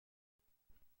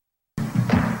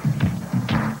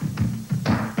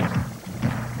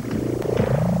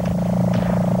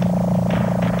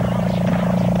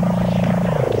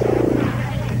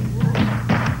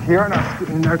here in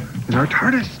our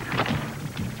TARDIS.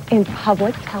 In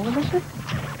public television?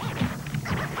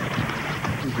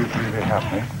 Is it really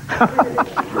happening?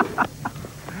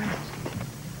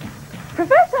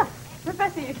 Professor!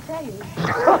 Professor, you've changed.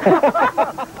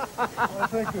 I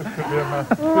think this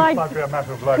might be a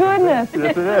matter of life. Goodness.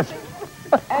 Yes, it is.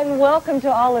 And welcome to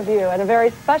all of you and a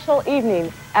very special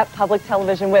evening at public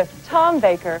television with Tom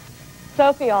Baker,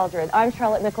 Sophie Aldred. I'm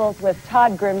Charlotte Nichols with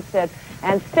Todd Grimstead.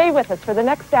 And stay with us. For the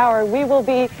next hour, we will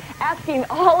be asking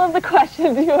all of the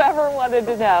questions you ever wanted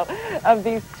to know of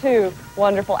these two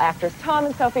wonderful actors. Tom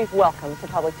and Sophie, welcome to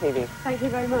public TV. Thank you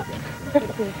very much.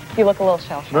 You look a little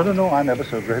shell-shocked. No, I'm ever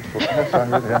so grateful. Yes, I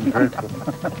really am grateful.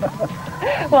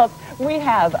 Well, we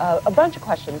have a bunch of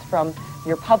questions from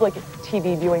your public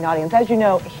TV viewing audience. As you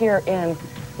know, here in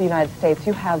the United States,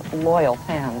 you have loyal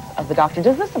fans of the Doctor.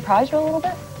 Does this surprise you a little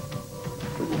bit?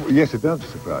 Yes, it does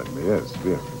surprise me, yes.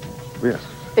 Yes.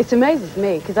 It amazes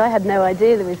me, because I had no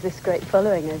idea there was this great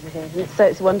following over here. And so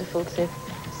it's wonderful to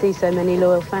see so many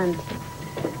loyal fans.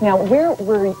 Now, where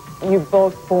were you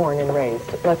both born and raised?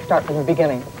 Let's start from the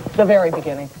beginning, the very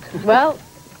beginning. Well,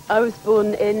 I was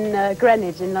born in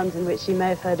Greenwich in London, which you may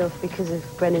have heard of because of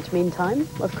Greenwich Mean Time,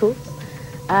 of course.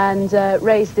 And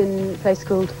raised in a place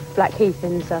called Blackheath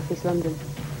in southeast London.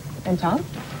 And Tom?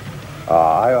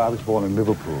 I was born in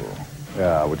Liverpool,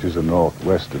 which is the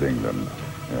northwest of England.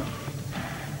 Yeah.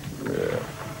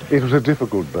 It was a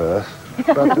difficult birth,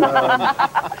 but,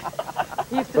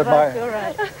 You've survived all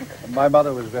right. My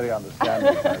mother was very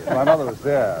understanding. My mother was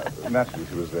there. Naturally,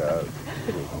 she was there.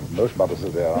 Most mothers are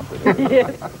there, aren't they?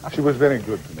 Yes. She was very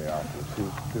good to me after. She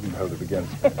didn't hold it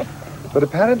against me. But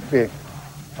apparently,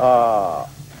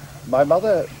 my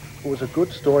mother was a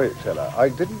good storyteller. I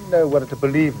didn't know whether to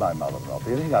believe my mother or not.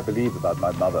 The only thing I believed about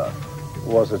my mother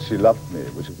was that she loved me,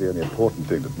 which is the only important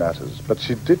thing that matters. But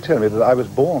she did tell me that I was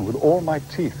born with all my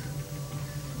teeth.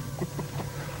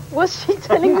 Was she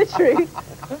telling the truth?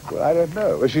 Well, I don't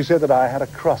know. She said that I had a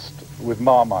crust with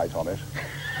Marmite on it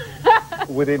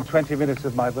within 20 minutes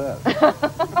of my birth.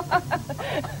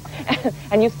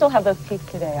 And you still have those teeth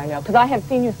today, I know, because I have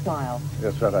seen you smile.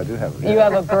 That's right, I do have. You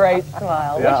have a great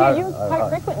smile, Yeah, which you use quite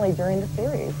frequently during the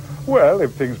series. Well,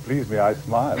 if things please me, I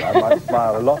smile. I might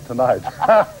smile a lot tonight.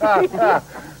 I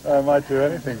might do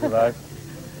anything tonight.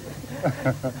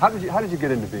 How did you get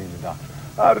into being the Doctor?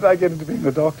 How did I get into being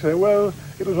the Doctor? Well,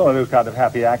 it was one of those kind of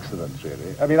happy accidents,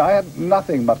 really. I mean, I had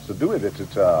nothing much to do with it.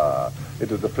 It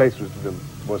was the place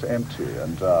was empty,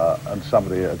 and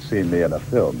somebody had seen me in a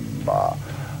film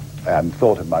and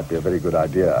thought it might be a very good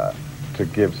idea to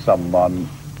give someone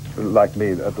like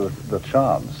me the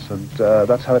chance, and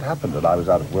that's how it happened, and I was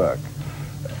out of work.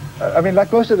 I mean,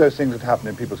 like most of those things that happen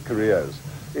in people's careers,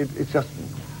 it's just,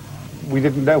 we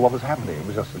didn't know what was happening. It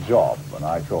was just a job, and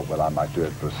I thought, well, I might do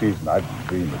it for a season. I didn't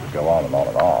dream it would go on and on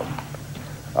and on.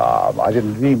 I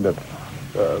didn't dream that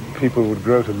people would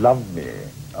grow to love me.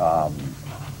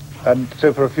 And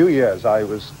so for a few years, I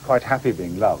was quite happy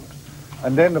being loved.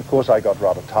 And then, of course, I got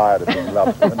rather tired of being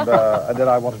loved, and then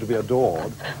I wanted to be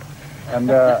adored.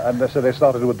 And so they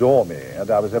started to adore me,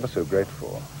 and I was ever so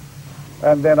grateful.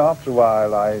 And then after a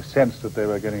while, I sensed that they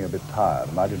were getting a bit tired,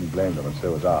 and I didn't blame them, and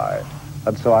so was I.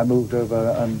 And so I moved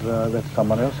over and let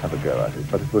someone else have a go at it.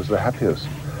 But it was the happiest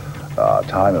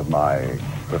time of my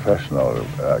professional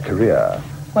career,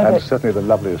 and certainly the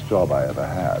loveliest job I ever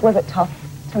had. Was it tough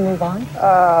to move on?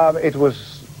 It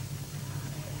was...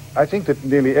 I think that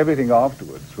nearly everything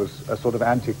afterwards was a sort of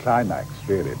anticlimax,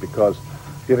 really, because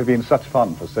it had been such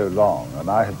fun for so long, and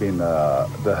I had been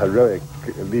the heroic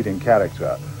leading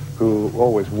character who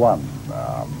always won.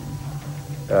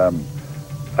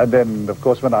 And then, of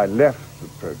course, when I left the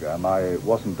program, I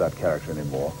wasn't that character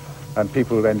anymore, and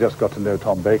people then just got to know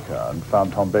Tom Baker and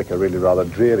found Tom Baker really rather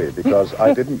dreary because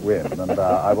I didn't win, and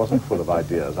I wasn't full of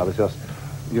ideas. I was just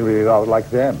really rather like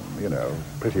them, you know,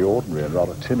 pretty ordinary and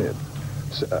rather timid.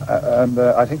 So, and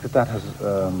I think that has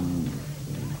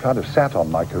kind of sat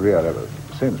on my career ever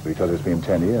since, because it's been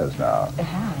 10 years now. It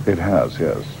has? It has,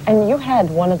 yes. And you had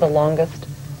one of the longest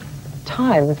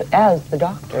times as the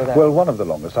Doctor, though. Well, one of the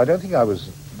longest. I don't think I was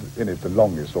in it the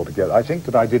longest altogether. I think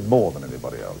that I did more than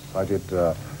anybody else. I did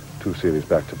 2 series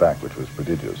back-to-back, which was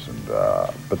prodigious, and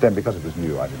but then because it was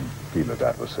new, I didn't feel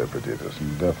that was so prodigious,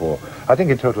 and therefore, I think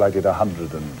in total I did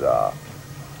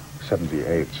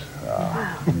 178.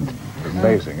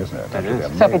 Amazing, isn't it? That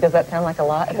is. Sophie, does that sound like a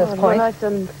lot at this point? Well, I've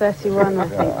done 31, I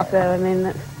think, so, I mean,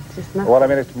 that's just nothing. Well, I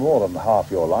mean, it's more than half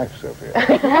your life, Sophie.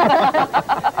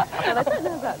 Well, I don't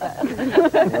know about that.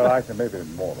 Well, I think maybe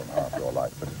more than half your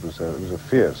life, but it was a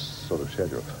fierce sort of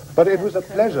schedule. But it was a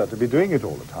pleasure to be doing it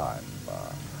all the time.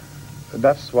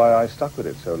 that's why I stuck with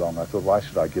it so long. I thought, why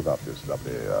should I give up this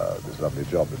lovely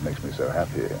job that makes me so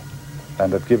happy?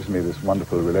 And it gives me this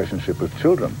wonderful relationship with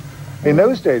children. In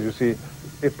those days, you see,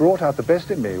 it brought out the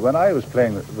best in me. When I was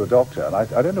playing the doctor, and I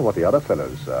don't know what the other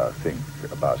fellows think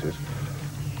about it,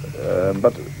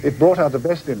 but it brought out the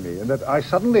best in me, and that I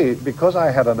suddenly, because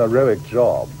I had an heroic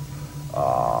job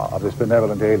of this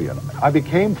benevolent alien, I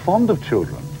became fond of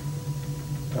children,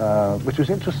 which was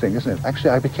interesting, isn't it?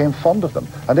 Actually, I became fond of them,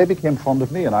 and they became fond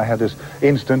of me, and I had this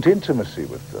instant intimacy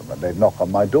with them, and they'd knock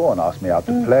on my door and ask me out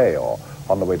to play, or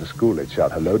on the way to school they'd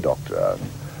shout, "Hello, doctor."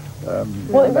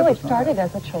 Well, it really started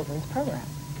as a children's program,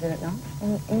 did it not,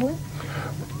 in England?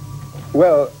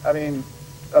 Well, I mean,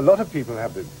 a lot of people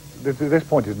have this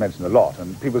point is mentioned a lot,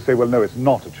 and people say, well, no, it's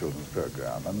not a children's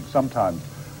program. And sometimes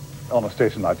on a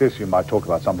station like this, you might talk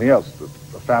about something else that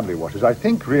the family watches. I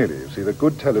think really, you see, the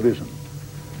good television,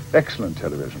 excellent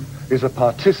television, is a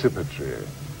participatory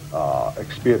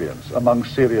experience among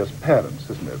serious parents,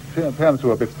 isn't it? Parents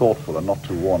who are a bit thoughtful and not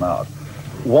too worn out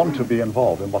want to be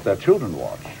involved in what their children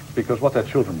watch, because what their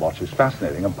children watch is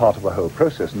fascinating and part of the whole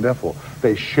process, and therefore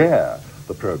they share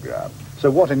the program.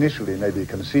 So what initially may be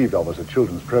conceived of as a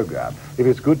children's program, if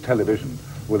it's good television,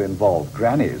 will involve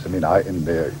grannies. I mean, in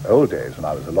the old days, when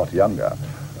I was a lot younger,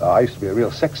 I used to be a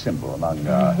real sex symbol among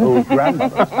old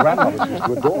grandmothers. Grandmothers used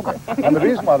to adore me. And the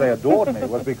reason why they adored me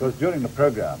was because during the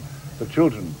program, the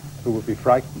children who would be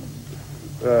frightened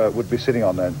would be sitting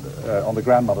on the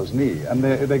grandmother's knee, and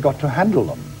they got to handle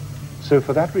them. So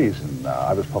for that reason,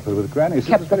 I was popular with grannies.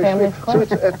 Kept the families close.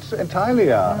 So it's entirely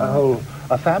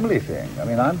a family thing. I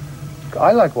mean,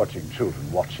 I like watching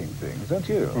children watching things, don't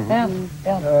you? Mm-hmm.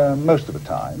 Yeah. Most of the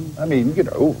time. I mean, you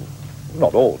know,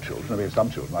 not all children. I mean, some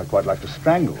children I'd quite like to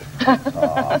strangle.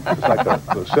 It's like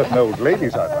the certain old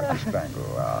ladies I'd like to strangle.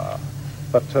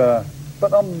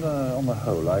 But on the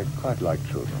whole, I quite like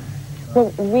children.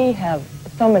 Well, we have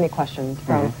so many questions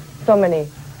from so many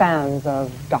fans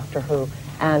of Doctor Who,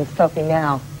 and Sophie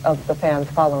now of the fans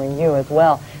following you as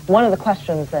well. One of the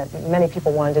questions that many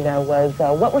people wanted to know was,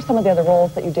 what were some of the other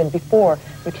roles that you did before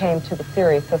you came to the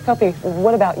series? So, Sophie,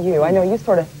 what about you? I know you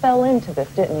sort of fell into this,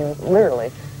 didn't you,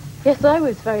 literally? Yes, I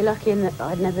was very lucky in that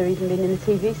I'd never even been in a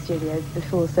TV studio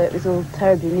before, so it was all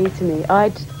terribly new to me.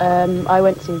 I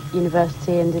went to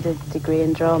university and did a degree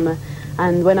in drama,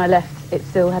 and when I left, it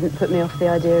still hadn't put me off the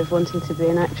idea of wanting to be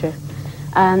an actress.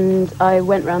 And I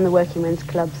went round the working men's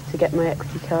clubs to get my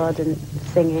equity card and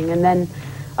singing, and then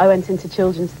I went into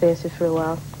children's theatre for a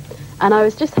while. And I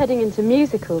was just heading into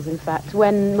musicals, in fact,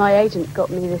 when my agent got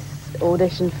me this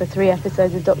audition for 3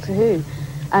 episodes of Doctor Who.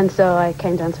 And so I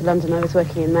came down to London. I was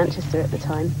working in Manchester at the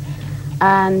time,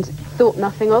 and thought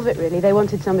nothing of it, really. They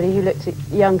wanted somebody who looked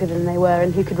younger than they were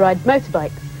and who could ride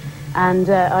motorbikes. And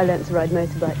I learnt to ride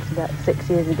motorbikes about 6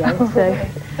 years ago. So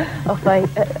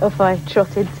off I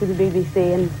trotted to the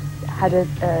BBC and had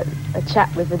a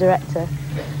chat with the director.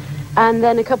 And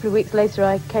then a couple of weeks later,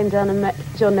 I came down and met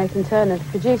John Nathan Turner, the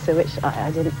producer, which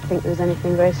I didn't think there was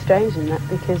anything very strange in that,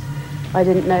 because I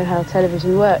didn't know how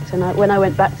television worked. And when I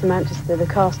went back to Manchester, the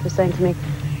cast was saying to me,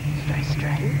 "It's very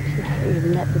strange.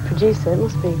 You met the producer.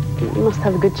 You must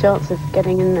have a good chance of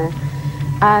getting in there."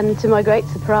 And to my great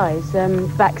surprise,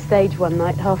 backstage one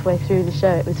night, halfway through the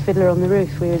show, it was Fiddler on the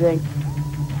Roof we were doing.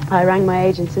 I rang my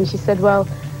agent and she said, "Well,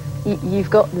 you've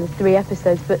got the 3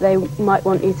 episodes, but they might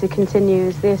want you to continue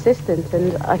as the assistant."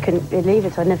 And I couldn't believe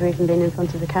it. I'd never even been in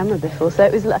front of the camera before. So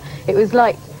it was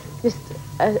like just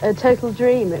a total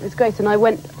dream. It was great. And I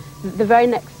went, the very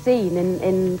next scene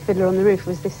in Fiddler on the Roof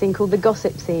was this scene called the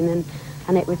gossip scene,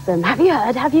 and it was,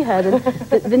 have you heard? And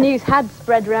the news had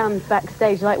spread round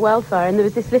backstage like wildfire, and there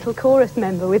was this little chorus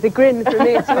member with a grin from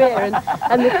ear to ear,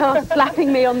 and the cast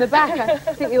slapping me on the back.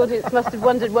 I think the audience must have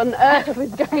wondered what on earth was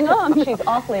going on. She's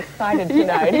awfully excited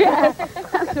tonight. Yeah,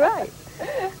 that's right.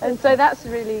 And so that's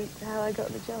really how I got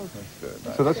the job.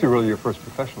 So that's really your first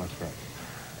professional experience?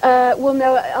 Well,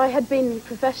 no, I had been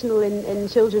professional in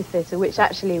children's theatre, which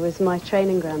actually was my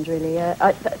training ground, really.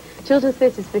 Children's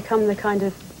theatre's become the kind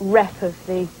of rep of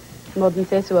the modern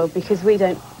theatre world, because we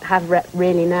don't have rep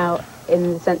really now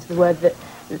in the sense of the word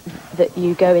that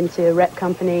you go into a rep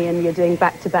company and you're doing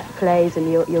back-to-back plays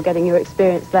and you're getting your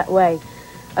experience that way.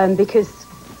 Because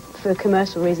for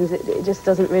commercial reasons, it just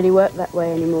doesn't really work that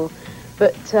way anymore.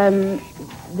 But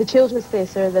the children's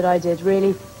theatre that I did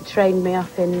really trained me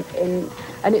up in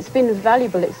and it's been a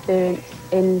valuable experience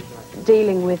in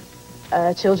dealing with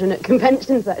children at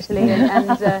conventions, actually,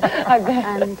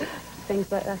 and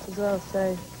things like that as well.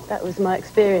 So that was my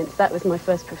experience. That was my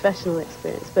first professional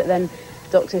experience. But then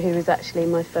Doctor Who was actually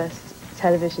my first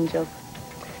television job.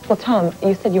 Well, Tom,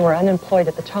 you said you were unemployed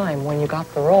at the time when you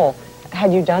got the role.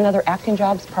 had you done other acting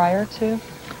jobs prior to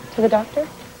the Doctor?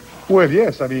 Well,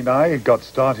 yes. I mean, I got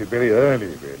started very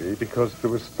early, really, because there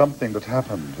was something that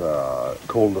happened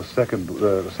called the Second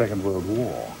World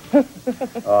War.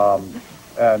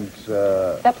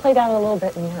 That played out a little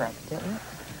bit in Europe, didn't it?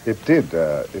 It did.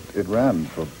 It ran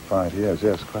for 5 years,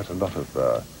 yes, quite a lot of...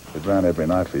 it ran every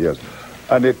night for years.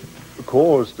 And it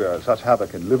caused such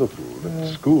havoc in Liverpool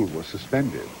that school was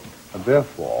suspended. And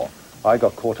therefore, I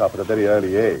got caught up at a very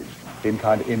early age in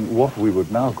what we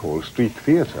would now call street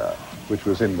theatre, which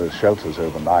was in the shelters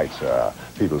overnight,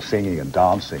 people singing and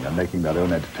dancing and making their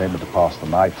own entertainment to pass the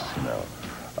nights, you know.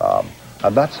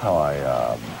 And that's how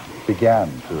I began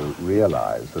to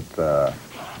realize that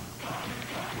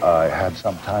I had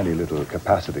some tiny little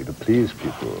capacity to please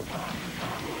people.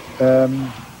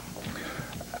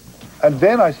 And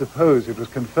then I suppose it was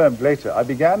confirmed later. I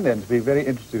began then to be very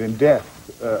interested in death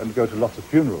and go to lots of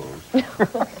funerals.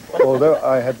 Although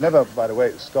I had never, by the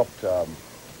way, stopped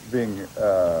being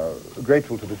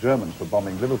grateful to the Germans for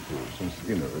bombing Liverpool, since,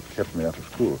 you know, it kept me out of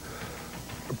school.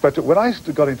 But when I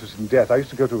got interested in death, I used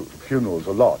to go to funerals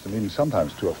a lot. I mean,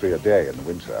 sometimes 2 or 3 a day in the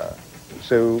winter.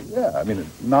 So, yeah, I mean,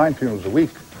 9 funerals a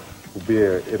week would be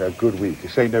in a good week.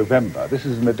 Say November. This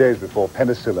is in the days before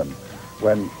penicillin,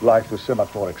 when life was so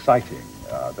much more exciting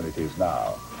than it is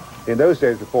now. In those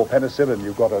days before penicillin,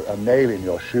 you got a nail in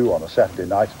your shoe on a Saturday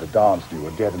night at a dance, and you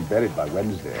were dead and buried by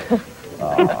Wednesday.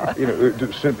 You know,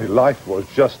 simply life was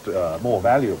just more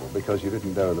valuable because you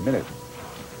didn't know the minute.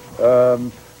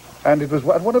 And it was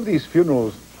at one of these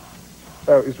funerals,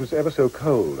 it was ever so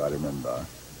cold, I remember.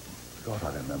 God,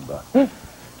 I remember.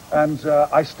 And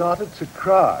I started to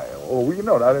cry, or, you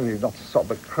know, I don't mean not to sob,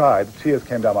 but cry. The tears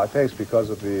came down my face because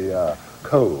of the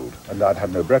cold, and I'd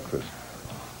had no breakfast.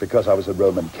 Because I was a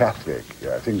Roman Catholic.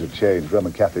 Things have changed.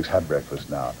 Roman Catholics have breakfast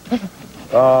now.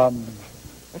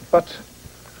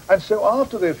 And so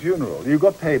after their funeral, you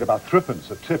got paid about 3p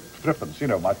a tip. 3p, you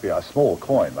know, might be a small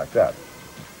coin like that.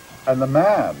 And the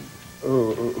man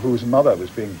whose mother was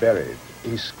being buried,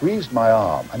 he squeezed my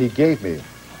arm and he gave me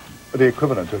the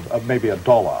equivalent of maybe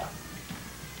 $1,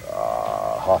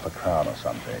 half a crown or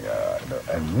something,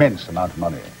 an immense amount of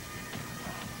money.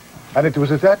 And it was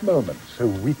at that moment, so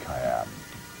weak I am,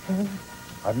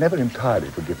 I've never entirely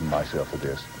forgiven myself for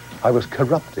this. I was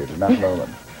corrupted in that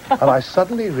moment. And I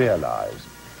suddenly realized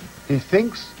he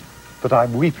thinks that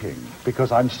I'm weeping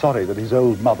because I'm sorry that his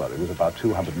old mother, who was about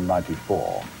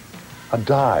 294, had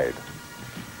died.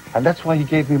 And that's why he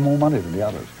gave me more money than the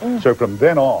others. So from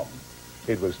then on,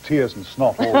 it was tears and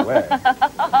snot all the way.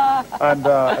 And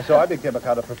so I became a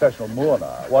kind of professional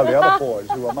mourner, while the other boys,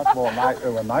 who were much more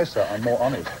who were nicer and more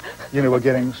honest, you know, were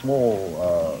getting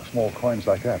small coins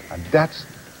like that. And that's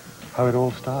how it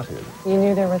all started. You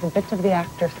knew there was a bit of the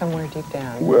actor somewhere deep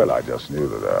down. Well, I just knew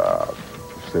that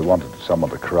if they wanted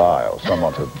someone to cry or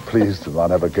someone to please them,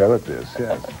 I'd have a go at this,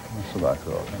 yes. That's what I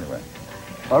thought, anyway.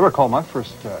 I recall my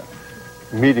first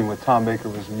meeting with Tom Baker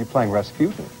was you playing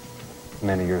Rasputin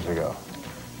many years ago.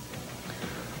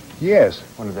 Yes.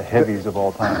 One of the heavies of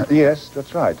all time. Yes,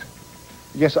 that's right.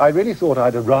 Yes, I really thought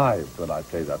I'd arrived when I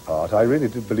played that part. I really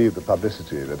did believe the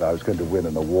publicity that I was going to win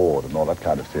an award and all that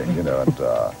kind of thing, you know, and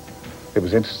it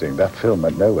was interesting. That film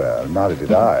went nowhere, and neither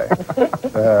did I.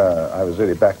 I was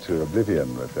really back to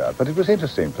oblivion with that. But it was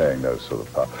interesting playing those sort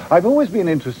of parts. I've always been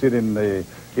interested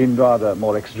in rather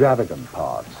more extravagant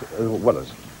parts, well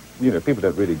as, you know, people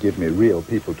don't really give me real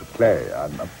people to play.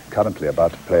 I'm currently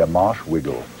about to play a marsh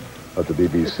wiggle at the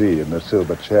BBC in the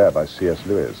Silver Chair by C.S.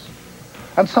 Lewis.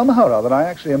 And somehow or other, I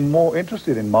actually am more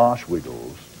interested in marsh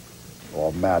wiggles,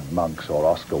 or Mad Monks, or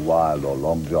Oscar Wilde, or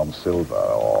Long John Silver,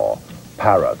 or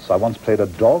parrots. I once played a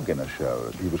dog in a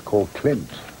show. He was called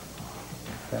Clint.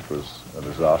 That was a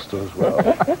disaster as well.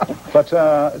 But,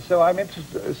 so I'm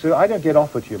interested, so I don't get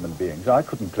off with human beings. I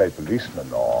couldn't play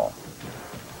policeman or...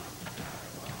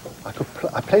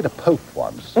 I played a pope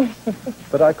once,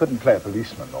 but I couldn't play a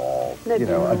policeman or, you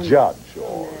know, a judge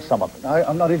or someone.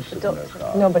 I'm not interested in those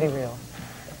guys. Nobody real.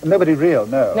 Nobody real,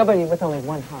 no. Nobody with only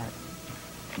one heart.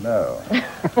 No.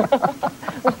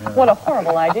 What a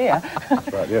horrible idea.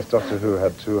 That's right, yes, Doctor Who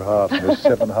had 2 hearts and is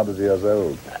 700 years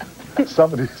old.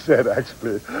 Somebody said,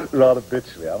 actually, rather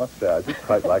bitchly, I must say, I did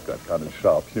quite like that kind of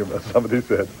sharp humor. Somebody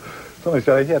said,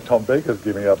 I hear Tom Baker's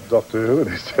giving up Doctor Who,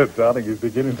 and he said, darling, he's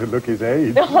beginning to look his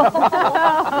age.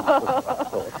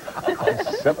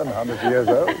 700 years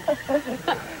old.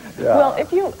 Yeah. Well,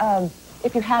 if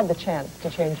you had the chance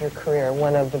to change your career,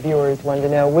 one of the viewers wanted to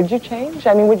know, would you change?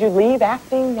 I mean, would you leave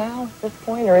acting now at this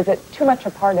point, or is it too much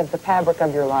a part of the fabric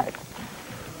of your life?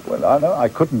 Well, I know I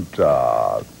couldn't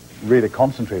really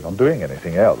concentrate on doing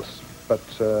anything else.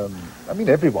 but I mean,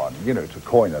 everyone, you know, to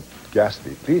coin a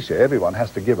ghastly cliche, everyone has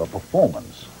to give a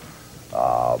performance.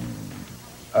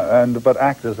 But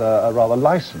actors are rather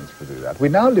licensed to do that. We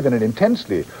now live in an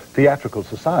intensely theatrical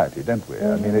society, don't we?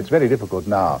 I mean, it's very difficult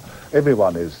now.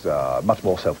 Everyone is much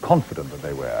more self-confident than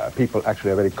they were. People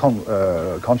actually are very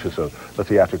conscious of the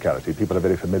theatricality. People are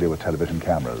very familiar with television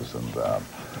cameras,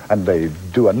 and they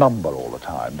do a number all the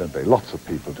time, don't they? Lots of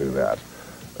people do that.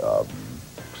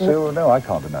 So, no, I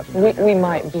can't imagine. We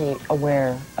might be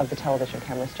aware of the television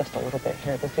cameras just a little bit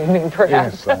here this evening,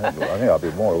 perhaps. Yes, I think I'll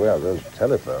be more aware of those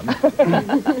telephones.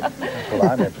 That's what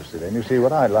I'm interested in. You see,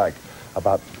 what I like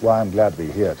about why I'm glad to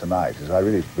be here tonight is I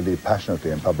really believe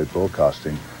passionately in public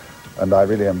broadcasting, and I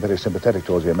really am very sympathetic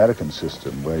towards the American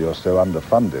system where you're so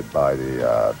underfunded by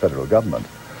the federal government.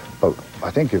 But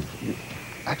I think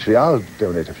actually, I'll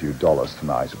donate a few dollars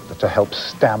tonight to help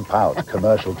stamp out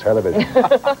commercial television. I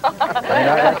mean,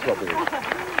 that's what we do.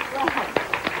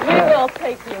 We will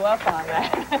take you up on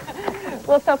that.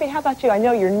 Well, Sophie, how about you? I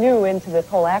know you're new into this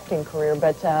whole acting career,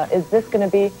 but is this going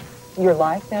to be your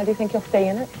life now? Do you think you'll stay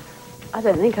in it? I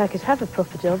don't think I could have a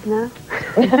proper job now.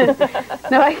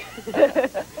 No,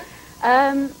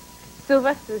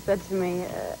 Sylvester said to me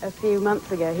a few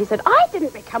months ago, he said, I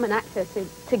didn't become an actor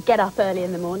to get up early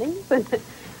in the mornings.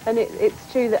 And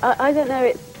it's true that, I don't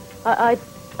know,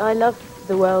 I love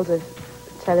the world of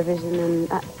television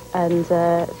and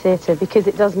theatre, because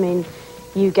it does mean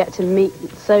you get to meet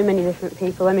so many different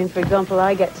people. I mean, for example,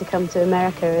 I get to come to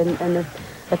America and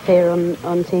appear on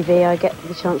TV. I get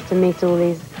the chance to meet all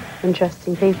these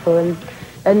interesting people,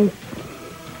 and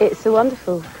it's a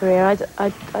wonderful career.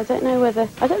 I don't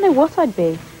know what I'd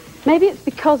be. Maybe it's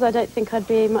because I don't think I'd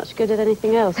be much good at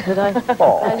anything else, but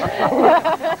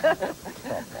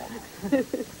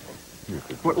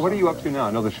What are you up to now?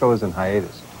 I know the show is in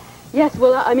hiatus. Yes,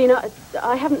 well, I mean,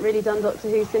 I haven't really done Doctor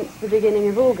Who since the beginning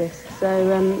of August,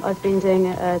 so I've been doing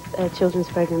a children's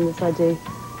programme that I do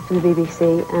for the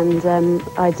BBC, and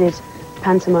I did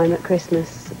pantomime at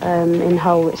Christmas in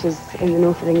Hull, which is in the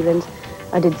north of England.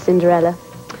 I did Cinderella,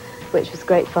 which was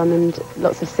great fun, and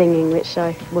lots of singing, which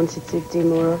I wanted to do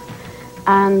more of.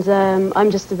 And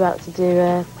I'm just about to do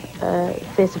a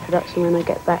theatre production when I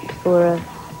get back for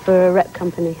a rep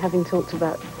company. Having talked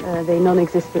about the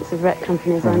non-existence of rep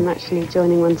companies, I'm actually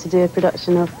joining one to do a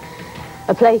production of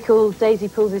a play called Daisy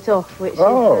Pulls It Off, which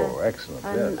excellent.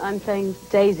 And yes. I'm playing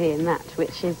Daisy in that,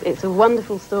 which is, it's a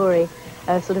wonderful story,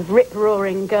 a sort of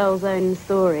rip-roaring girls' own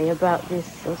story about this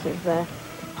sort of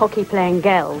hockey-playing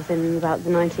girls in about the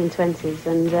 1920s,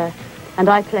 and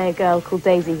I play a girl called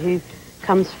Daisy who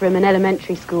comes from an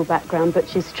elementary school background, but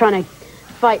she's trying to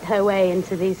fight her way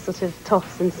into these sort of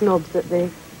toffs and snobs at the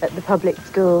public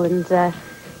school, and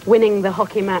winning the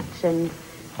hockey match, and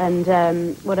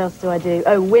what else do I do?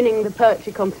 Oh, winning the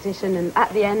poetry competition, and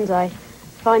at the end I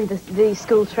find the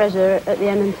school treasure at the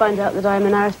end and find out that I'm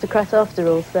an aristocrat after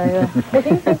all. So, Well, do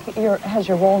you think has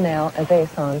your role now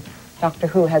based on Doctor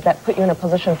Who, has that put you in a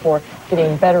position for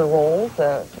getting better roles,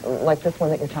 like this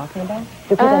one that you're talking about?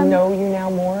 Do people know you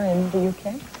now more in the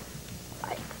UK?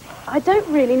 I don't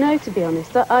really know, to be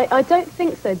honest. I don't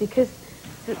think so, because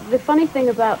the funny thing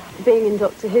about being in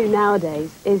Doctor Who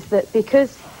nowadays is that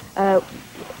because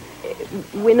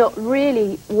we're not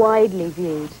really widely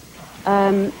viewed,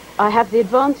 I have the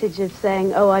advantage of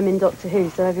saying, oh, I'm in Doctor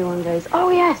Who, so everyone goes, oh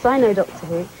yes, I know Doctor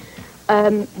Who,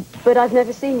 but I've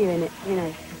never seen you in it, you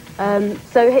know.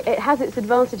 So it has its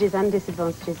advantages and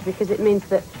disadvantages, because it means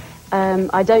that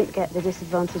I don't get the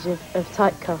disadvantage of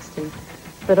typecasting,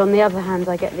 but on the other hand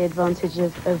I get the advantage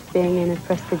of being in a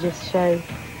prestigious show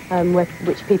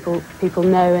which people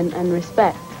know and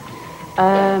respect.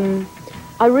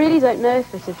 I really don't know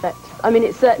if it affects. I mean,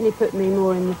 it certainly put me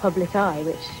more in the public eye,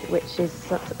 which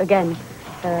is again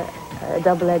a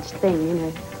double-edged thing, you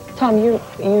know. Tom, you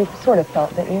sort of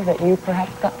felt, didn't you, that you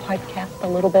perhaps got typecast a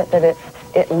little bit, that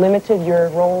it limited your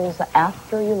roles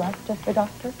after you left as the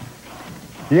Doctor?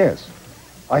 Yes.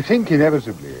 I think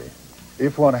inevitably,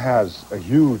 if one has a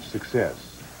huge success,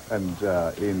 and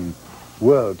in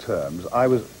world terms, I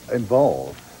was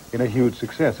involved in a huge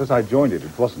success. As I joined it,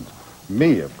 it wasn't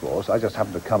me, of course. I just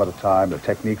happened to come at a time, the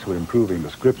techniques were improving, the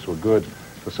scripts were good,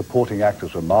 the supporting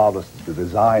actors were marvelous, the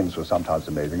designs were sometimes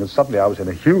amazing, and suddenly I was in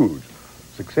a huge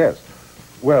success.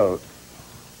 Well,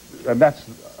 and that's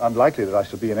unlikely that I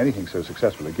should be in anything so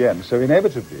successful again. So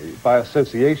inevitably, by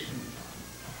association,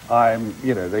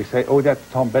 they say, oh, that's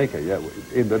Tom Baker, yeah,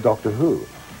 in the Doctor Who.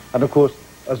 And of course,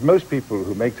 as most people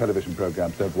who make television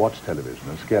programs don't watch television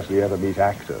and scarcely ever meet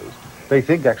actors, they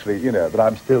think actually, that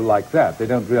I'm still like that. They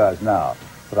don't realize now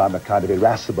but I'm a kind of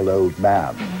irascible old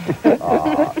man,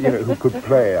 who could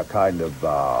play a kind of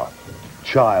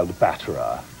child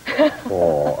batterer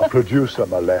or a producer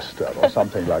molester or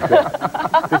something like that.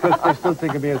 Because they still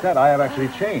think of me as that. I have actually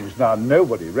changed. Now,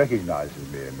 nobody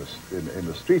recognizes me in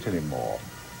the street anymore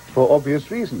for obvious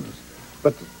reasons.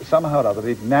 But somehow or other,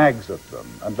 it nags at them,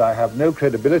 and I have no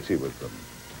credibility with them.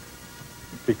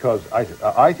 Because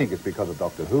I think it's because of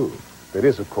Doctor Who. There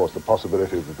is, of course, the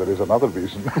possibility that there is another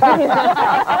reason, which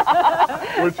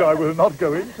I will not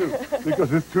go into,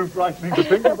 because it's too frightening to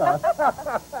think about.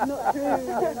 Not true.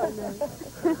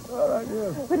 All right,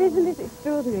 yes. But isn't it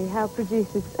extraordinary how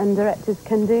producers and directors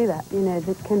can do that,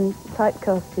 that can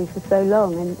typecast you for so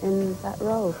long in that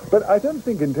role? But I don't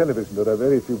think in television there are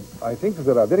very few, I think that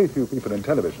there are very few people in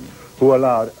television who are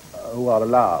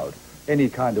allowed any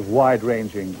kind of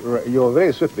wide-ranging, you're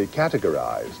very swiftly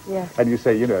categorized. Yes. And you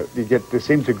say, you get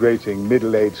disintegrating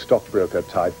middle-aged stockbroker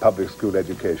type public school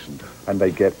education, and they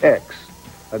get X.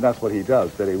 And that's what he does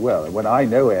very well. And when I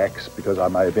know X, because I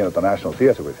might have been at the National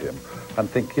Theatre with him, and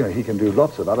think, he can do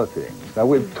lots of other things. Now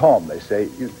with Tom, they say,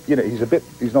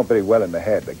 he's not very well in the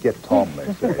head, but get Tom,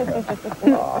 they say.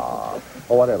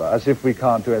 Or whatever, as if we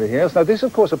can't do anything else. Now this,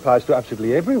 of course, applies to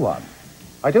absolutely everyone.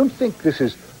 I don't think this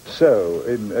is so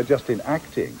just in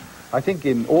acting. I think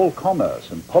in all commerce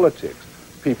and politics,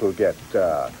 people get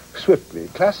swiftly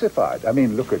classified. I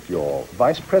mean, look at your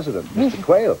vice president, Mr.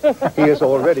 Quayle. He is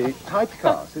already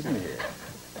typecast, isn't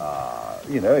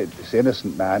he? This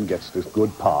innocent man gets this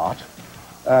good part,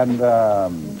 and I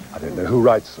don't know who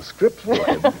writes the script for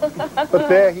him, but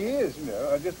there he is,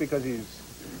 just because he's,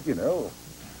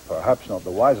 perhaps not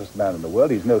the wisest man in the world,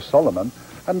 he's no Solomon,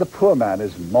 and the poor man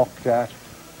is mocked at.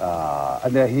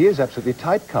 And there he is, absolutely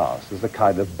typecast as a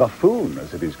kind of buffoon,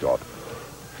 as if he's got,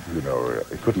 he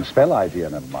couldn't spell idea,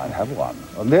 never mind have one.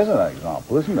 And there's an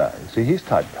example, isn't there? See, he's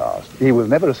typecast. He will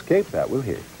never escape that, will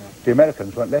he? The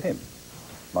Americans won't let him,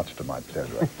 much to my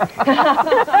pleasure.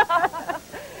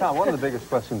 Now, one of the biggest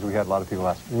questions we had a lot of people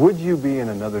ask, would you be in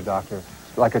another Doctor,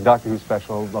 like a Doctor Who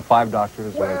special, 5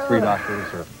 Doctors, or 3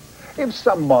 Doctors, or... If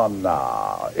someone,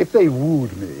 if they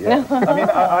wooed me, yes. I mean,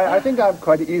 I think I'm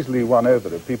quite easily won over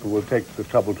if people will take the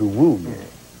trouble to woo me.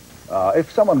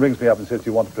 If someone rings me up and says, do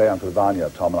you want to play Uncle Vanya,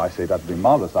 Tom? And I say, that'd be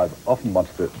marvelous. I've often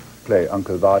wanted to play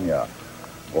Uncle Vanya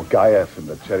or Gaev in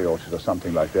the Cherry Orchard or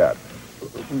something like that.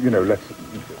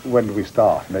 When do we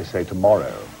start? And they say,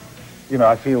 tomorrow.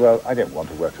 I feel, well, I don't want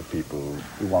to work for people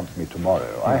who want me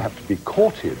tomorrow. I have to be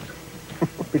courted.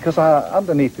 Because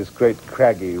underneath this great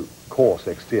craggy coarse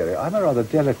exterior, I'm a rather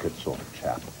delicate sort of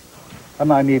chap.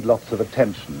 And I need lots of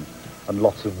attention and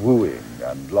lots of wooing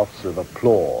and lots of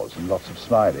applause and lots of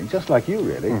smiling, just like you,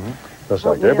 really. Just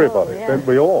like everybody, don't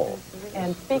we all?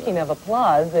 And speaking of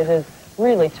applause, it is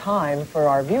really time for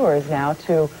our viewers now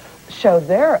to show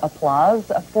their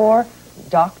applause for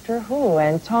Doctor Who.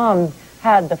 And Tom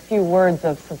had the few words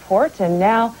of support, and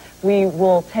now we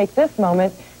will take this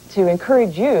moment to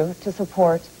encourage you to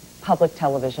support public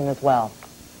television as well.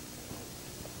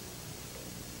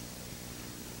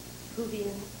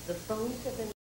 The phones have been